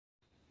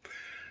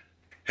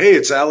Hey,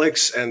 it's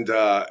Alex, and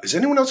is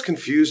anyone else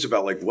confused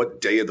about like what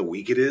day of the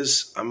week it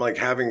is? I'm like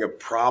having a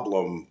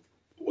problem.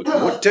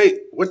 What day?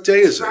 What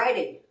day is it?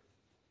 Friday.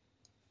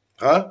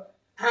 Huh?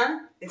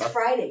 It's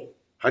Friday.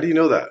 How do you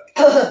know that?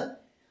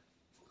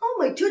 Oh,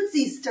 my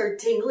tootsies start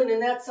tingling,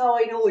 and that's how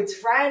I know it's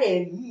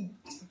Friday.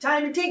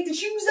 Time to take the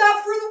shoes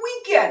off for the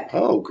weekend.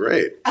 Oh,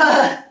 great.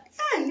 Yeah,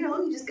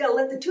 you just gotta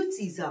let the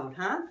tootsies out,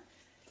 huh?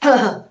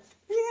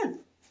 Yeah.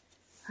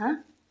 Huh?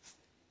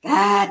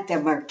 God,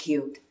 them are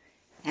cute.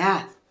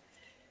 Yeah.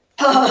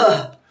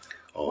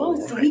 Well,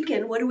 it's the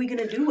weekend. What are we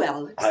gonna do,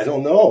 Alex? I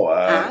don't know.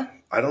 I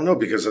don't know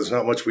because there's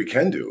not much we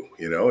can do.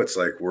 You know, it's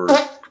like we're.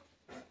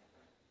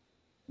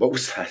 What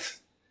was that?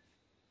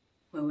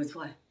 What was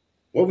what?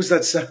 What was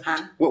that sound?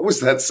 Huh? What was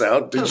that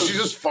sound? Did she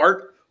just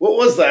fart? What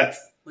was that?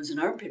 It was an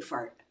armpit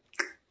fart.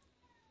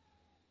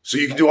 So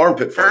you can do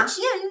armpit farts?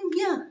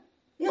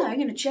 Yeah, I'm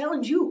gonna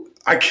challenge you.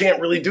 I can't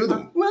really do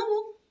them. Well,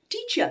 we'll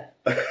teach you.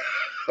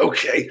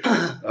 Okay.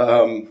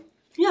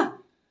 Yeah.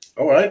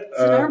 All right. It's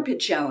an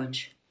armpit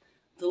challenge.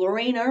 The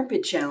Lorraine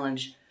armpit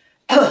challenge.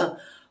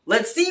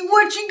 Let's see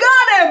what you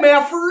got,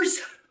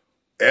 MFers.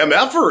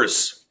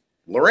 MFers.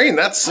 Lorraine,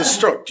 that's a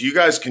stroke. Do you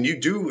guys, can you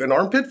do an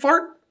armpit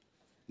fart?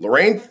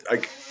 Lorraine,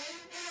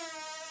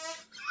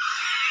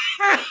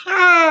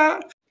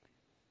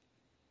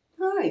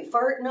 All right,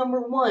 fart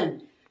number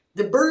 1.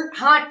 The burnt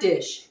hot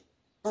dish.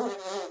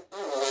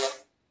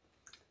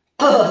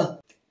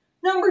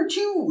 Number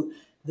 2.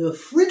 The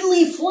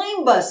Fridley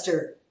Flame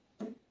Buster.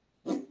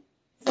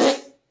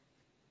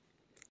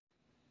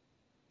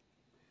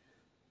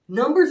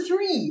 Number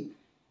 3.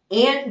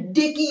 Aunt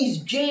Dickie's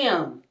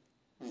Jam.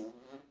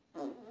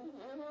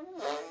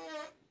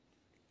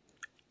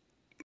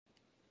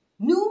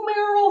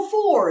 Numero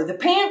 4. The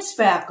Pants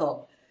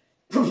Spackle.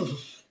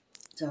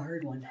 It's a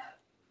hard one.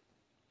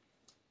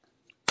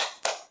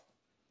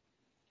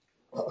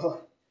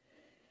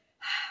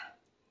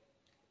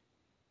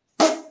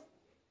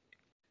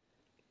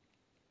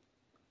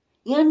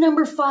 And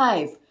number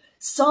 5,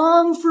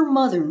 Song for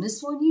Mother. And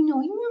this one, you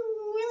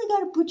really got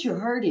to put your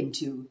heart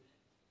into.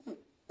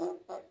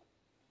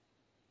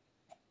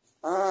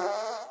 And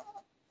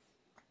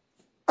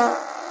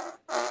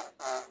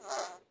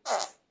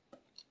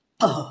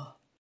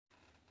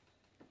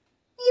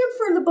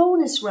for the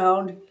bonus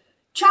round,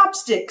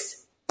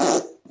 chopsticks.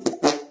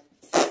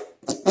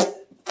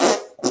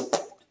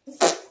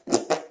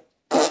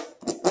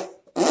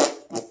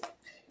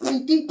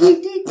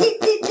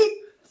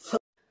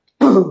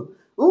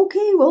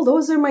 Okay, well,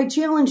 those are my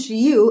challenge to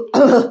you.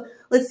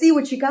 Let's see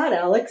what you got,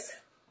 Alex.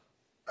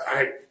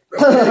 I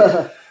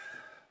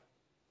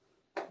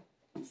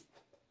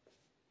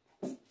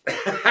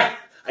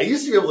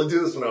used to be able to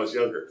do this when I was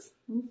younger.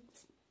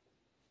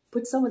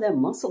 Put some of that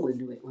muscle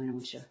into it, why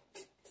don't you?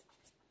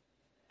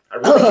 I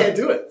really can't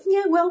do it.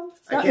 Yeah, well.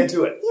 I can't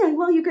do it. Yeah,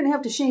 well, you're going to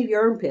have to shave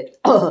your armpit.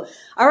 All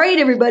right,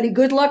 everybody,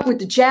 good luck with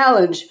the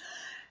challenge.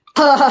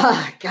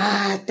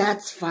 God,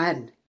 that's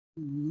fun.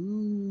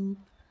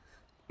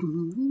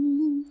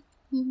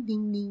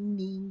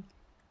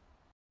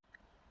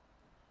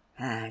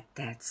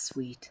 That's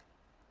sweet.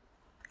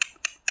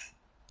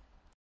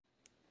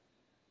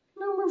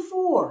 Number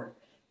 4,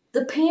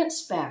 the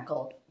Pants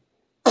Spackle.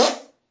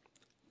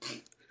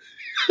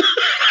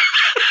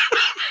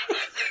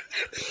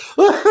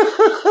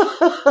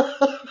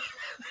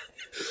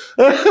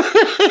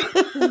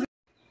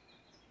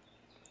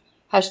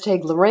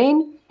 Hashtag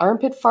Lorraine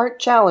Armpit Fart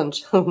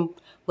Challenge.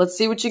 Let's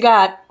see what you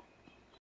got.